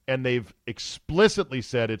 and they've explicitly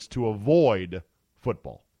said it's to avoid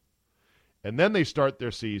football. And then they start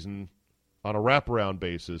their season on a wraparound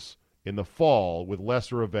basis in the fall with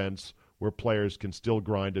lesser events where players can still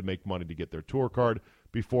grind and make money to get their tour card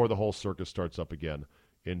before the whole circus starts up again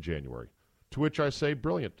in January. To which I say,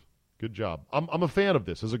 brilliant. Good job. I'm a fan of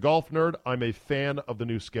this. As a golf nerd, I'm a fan of the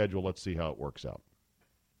new schedule. Let's see how it works out.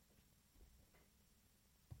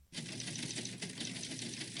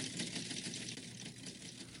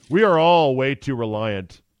 We are all way too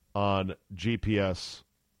reliant on GPS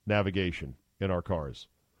navigation in our cars.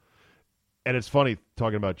 And it's funny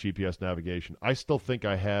talking about GPS navigation. I still think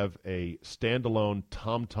I have a standalone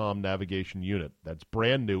TomTom navigation unit that's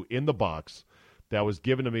brand new in the box that was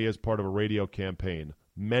given to me as part of a radio campaign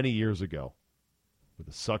many years ago with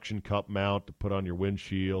a suction cup mount to put on your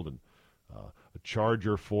windshield and a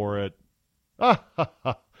charger for it.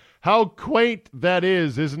 How quaint that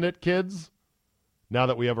is, isn't it, kids? Now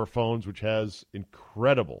that we have our phones, which has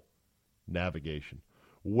incredible navigation.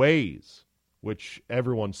 Waze which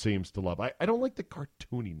everyone seems to love. I don't like the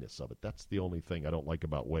cartooniness of it. That's the only thing I don't like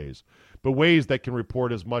about Waze. But Waze that can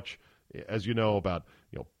report as much as you know about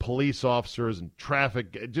police officers and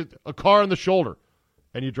traffic, just a car on the shoulder.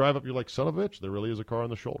 And you drive up, you're like, son of a bitch, there really is a car on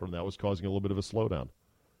the shoulder, and that was causing a little bit of a slowdown.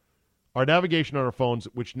 Our navigation on our phones,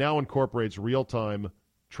 which now incorporates real-time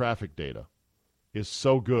traffic data, is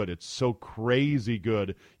so good. It's so crazy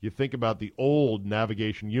good. You think about the old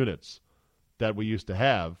navigation units that we used to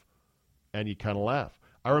have, and you kind of laugh.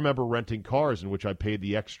 I remember renting cars in which I paid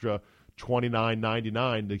the extra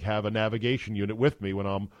 $29.99 to have a navigation unit with me when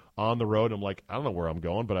I'm on the road. I'm like, I don't know where I'm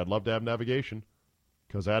going, but I'd love to have navigation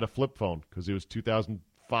because I had a flip phone because it was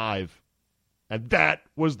 2005. And that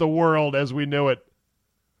was the world as we knew it.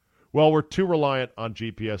 Well, we're too reliant on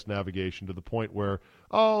GPS navigation to the point where,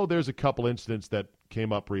 there's a couple incidents that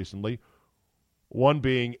came up recently. One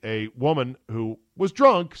being a woman who was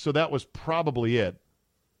drunk, so that was probably it,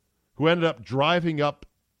 who ended up driving up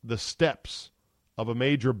the steps of a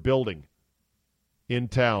major building in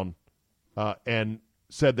town and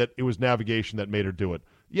said that it was navigation that made her do it.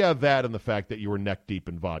 Yeah, that and the fact that you were neck deep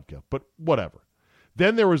in vodka, but whatever.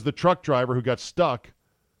 Then there was the truck driver who got stuck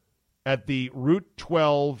at the Route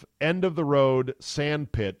 12 end-of-the-road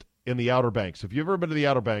sand pit in the Outer Banks. If you've ever been to the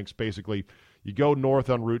Outer Banks, basically, you go north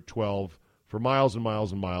on Route 12 for miles and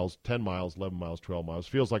miles and miles, 10 miles, 11 miles, 12 miles.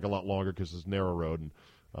 Feels like a lot longer because it's a narrow road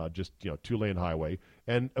and just two-lane highway.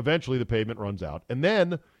 And eventually the pavement runs out. And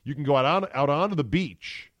then you can go out onto the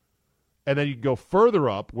beach, and then you can go further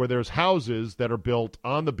up where there's houses that are built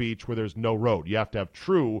on the beach where there's no road. You have to have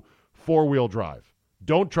true four-wheel drive.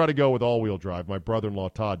 Don't try to go with all-wheel drive. My brother-in-law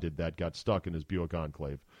Todd did that, got stuck in his Buick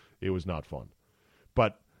Enclave. It was not fun.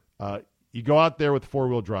 But you go out there with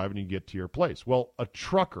four-wheel drive and you get to your place. Well, a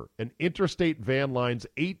trucker, an Interstate Van Lines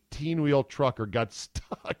 18-wheel trucker got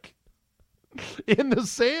stuck in the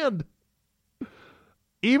sand.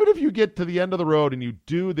 Even if you get to the end of the road and you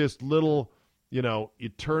do this little, you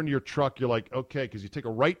turn your truck, you're like, okay, because you take a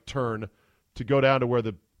right turn to go down to where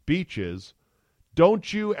the beach is.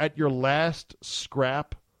 Don't you, at your last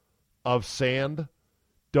scrap of sand,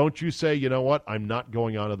 don't you say, you know what, I'm not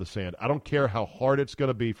going onto the sand. I don't care how hard it's going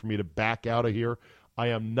to be for me to back out of here. I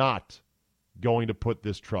am not going to put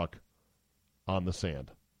this truck on the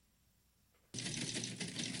sand.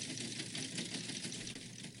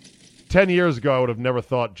 10 years ago, I would have never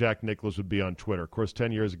thought Jack Nicklaus would be on Twitter. Of course,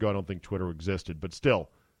 10 years ago, I don't think Twitter existed. But still,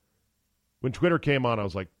 when Twitter came on, I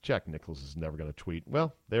was like, Jack Nicklaus is never going to tweet.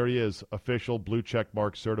 Well, there he is, official, blue check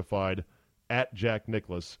mark certified, at Jack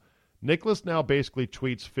Nicklaus. Nicklaus now basically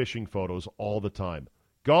tweets fishing photos all the time.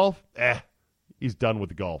 Golf? He's done with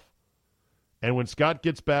the golf. And when Scott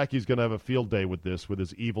gets back, he's going to have a field day with this, with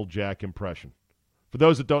his Evil Jack impression. For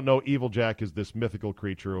those that don't know, Evil Jack is this mythical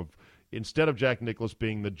creature of, instead of Jack Nicklaus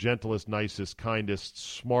being the gentlest, nicest, kindest,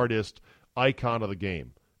 smartest icon of the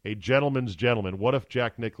game, a gentleman's gentleman, what if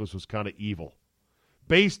Jack Nicklaus was kind of evil?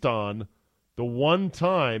 Based on the one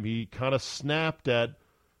time he kind of snapped at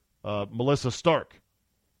Melissa Stark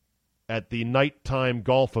at the nighttime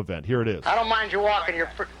golf event. Here it is. I don't mind you walking. You're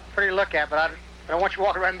pretty to look at, but I don't want you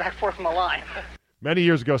walking right back and forth from the line. Many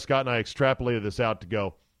years ago, Scott and I extrapolated this out to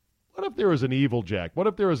go, what if there was an evil Jack? What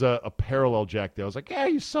if there was a parallel Jack there? I was like,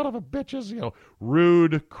 you son of a bitches,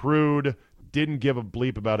 rude, crude, didn't give a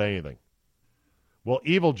bleep about anything. Well,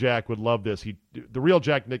 Evil Jack would love this. The real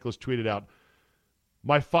Jack Nicklaus tweeted out,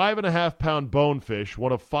 my 5.5-pound bonefish,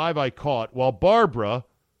 one of 5 I caught, while Barbara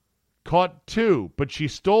caught 2, but she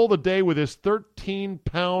stole the day with his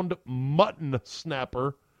 13-pound mutton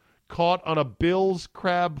snapper caught on a Bill's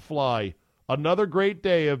crab fly. Another great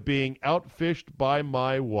day of being outfished by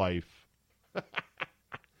my wife.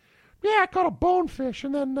 I caught a bonefish,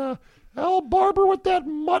 and then Barbara with that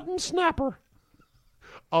mutton snapper.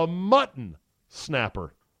 A mutton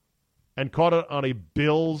snapper. And caught it on a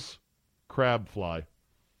Bill's crab fly.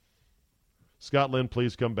 Scott Lynn,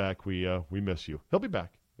 please come back. We miss you. He'll be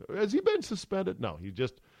back. Has he been suspended? No,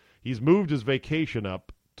 he's moved his vacation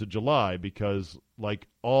up to July because, like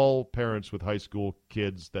all parents with high school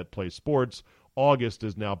kids that play sports, August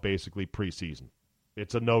is now basically preseason.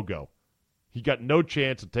 It's a no-go. He got no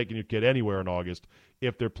chance of taking your kid anywhere in August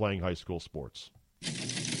if they're playing high school sports.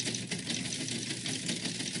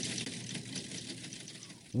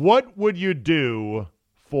 What would you do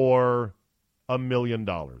for $1 million?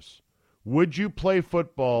 Would you play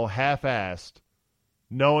football half-assed,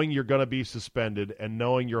 knowing you're going to be suspended and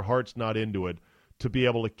knowing your heart's not into it, to be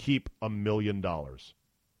able to keep $1 million?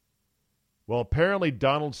 Well, apparently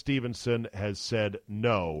Donald Stevenson has said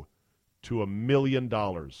no to $1 million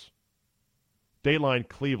Dateline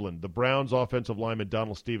Cleveland. The Browns offensive lineman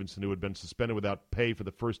Donald Stevenson, who had been suspended without pay for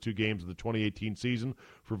the first 2 games of the 2018 season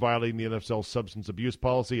for violating the NFL's substance abuse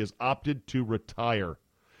policy, has opted to retire.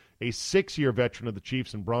 A 6-year veteran of the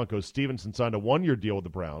Chiefs and Broncos, Stevenson signed a 1-year deal with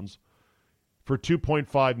the Browns for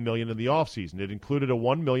 $2.5 million in the offseason. It included a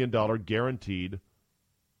 $1 million guaranteed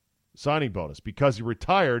signing bonus. Because he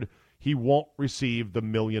retired, he won't receive the $1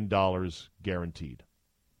 million guaranteed.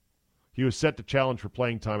 He was set to challenge for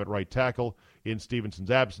playing time at right tackle. In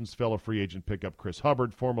Stevenson's absence, fellow free agent pickup Chris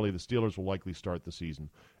Hubbard, formerly the Steelers, will likely start the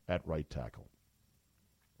season at right tackle.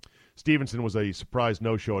 Stevenson was a surprise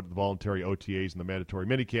no-show at the voluntary OTAs and the mandatory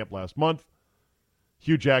minicamp last month.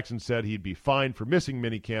 Hugh Jackson said he'd be fined for missing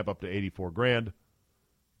minicamp up to $84,000.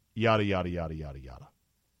 Yada, yada, yada, yada, yada.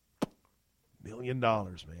 $1 million,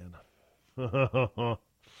 man.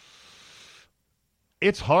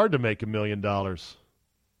 It's hard to make $1 million.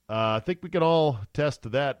 I think we can all attest to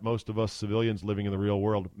that, most of us civilians living in the real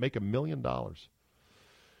world. Make $1 million.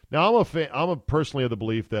 Now, I'm personally of the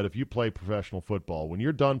belief that if you play professional football, when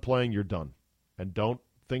you're done playing, you're done. And don't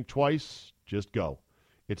think twice, just go.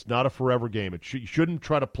 It's not a forever game. You shouldn't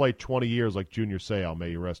try to play 20 years like Junior Seau,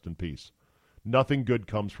 may you rest in peace. Nothing good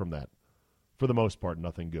comes from that. For the most part,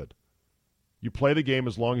 nothing good. You play the game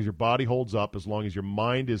as long as your body holds up, as long as your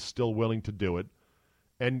mind is still willing to do it,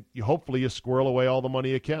 and hopefully you squirrel away all the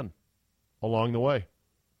money you can along the way.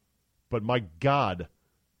 But my God,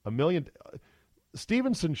 $1 million...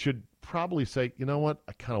 Stevenson should probably say, you know what,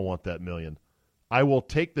 I kind of want that $1 million. I will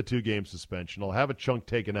take the 2-game suspension. I'll have a chunk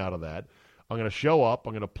taken out of that. I'm going to show up.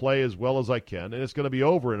 I'm going to play as well as I can, and it's going to be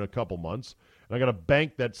over in a couple months. And I'm going to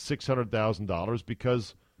bank that $600,000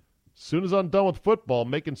 because as soon as I'm done with football,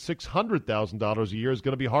 making $600,000 a year is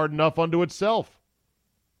going to be hard enough unto itself.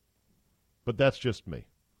 But that's just me.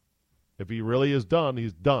 If he really is done,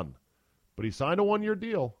 he's done. But he signed a 1-year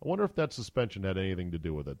deal. I wonder if that suspension had anything to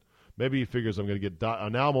do with it. Maybe he figures I'm going to get now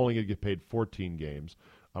I'm only going to get paid 14 games.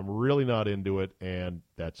 I'm really not into it, and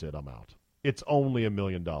that's it. I'm out. It's only $1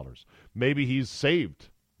 million. Maybe he's saved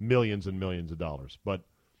millions and millions of dollars, but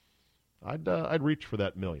I'd reach for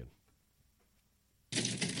that $1 million.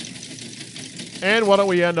 And why don't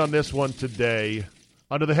we end on this one today?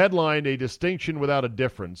 Under the headline, A Distinction Without a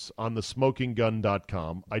Difference on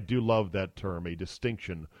thesmokinggun.com. I do love that term, a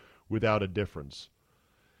distinction without a difference.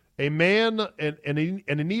 A man, an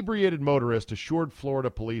inebriated motorist, assured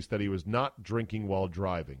Florida police that he was not drinking while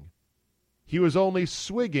driving. He was only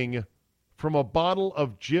swigging from a bottle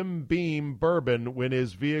of Jim Beam bourbon when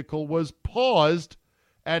his vehicle was paused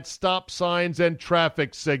at stop signs and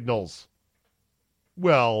traffic signals.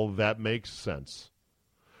 Well, that makes sense.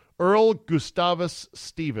 Earl Gustavus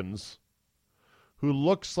Stevens, who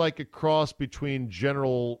looks like a cross between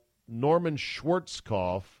General Norman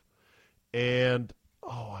Schwarzkopf and,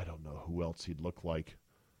 I don't know who else he'd look like.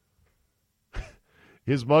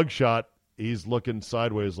 His mugshot, he's looking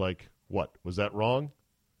sideways like, what, was that wrong?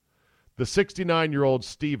 The 69-year-old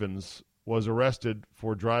Stevens was arrested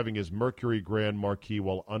for driving his Mercury Grand Marquis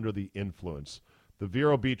while under the influence. The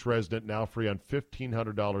Vero Beach resident, now free on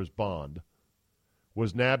 $1,500 bond,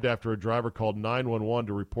 was nabbed after a driver called 911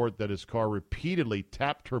 to report that his car repeatedly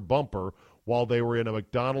tapped her bumper while they were in a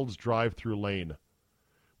McDonald's drive-through lane.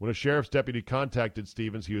 When a sheriff's deputy contacted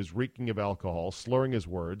Stevens, he was reeking of alcohol, slurring his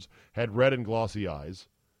words, had red and glossy eyes,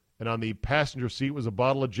 and on the passenger seat was a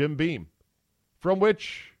bottle of Jim Beam, from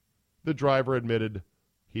which the driver admitted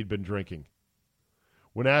he'd been drinking.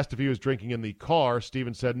 When asked if he was drinking in the car,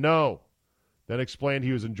 Stevens said no, then explained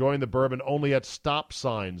he was enjoying the bourbon only at stop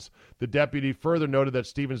signs. The deputy further noted that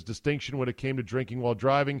Stevens' distinction when it came to drinking while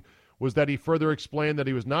driving was that he further explained that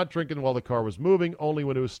he was not drinking while the car was moving, only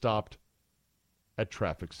when it was stopped at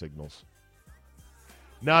traffic signals.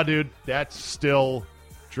 Nah, dude, that's still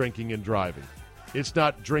drinking and driving. It's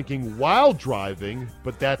not drinking while driving,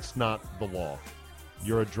 but that's not the law.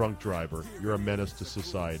 You're a drunk driver. You're a menace to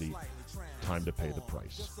society. Time to pay the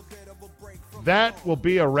price. That will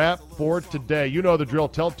be a wrap for today. You know the drill.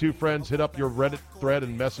 Tell 2 friends. Hit up your Reddit thread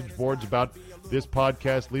and message boards about this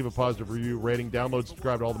podcast. Leave a positive review, rating, download,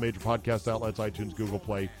 subscribe to all the major podcast outlets, iTunes, Google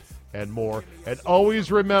Play, and more. And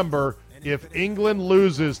always remember, if England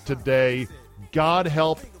loses today, God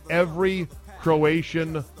help every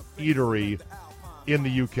Croatian eatery in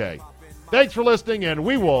the UK. Thanks for listening, and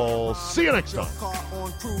we will see you next time.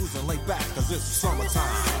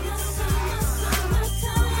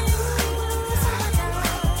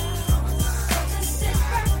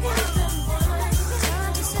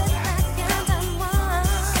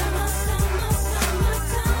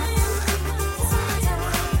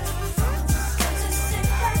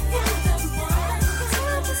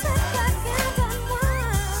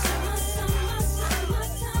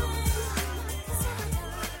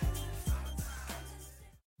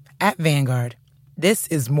 Vanguard. This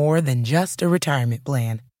is more than just a retirement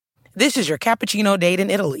plan. This is your cappuccino date in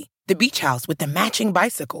Italy, the beach house with the matching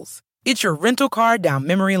bicycles. It's your rental car down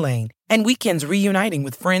memory lane, and weekends reuniting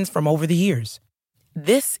with friends from over the years.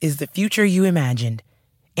 This is the future you imagined,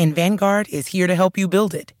 and Vanguard is here to help you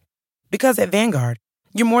build it. Because at Vanguard,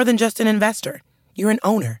 you're more than just an investor. You're an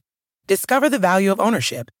owner. Discover the value of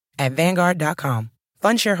ownership at Vanguard.com.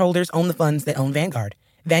 Fund shareholders own the funds that own Vanguard.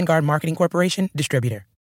 Vanguard Marketing Corporation, distributor.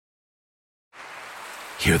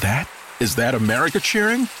 Hear that? Is that America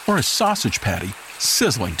cheering or a sausage patty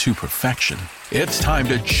sizzling to perfection? It's time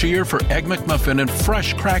to cheer for Egg McMuffin and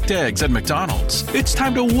fresh cracked eggs at McDonald's. It's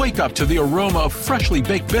time to wake up to the aroma of freshly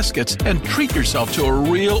baked biscuits and treat yourself to a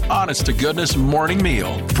real honest-to-goodness morning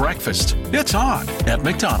meal. Breakfast, it's on at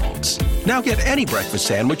McDonald's. Now get any breakfast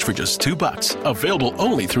sandwich for just $2. Available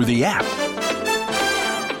only through the app.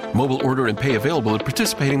 Mobile order and pay available at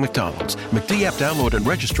participating McDonald's. McD app download and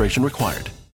registration required.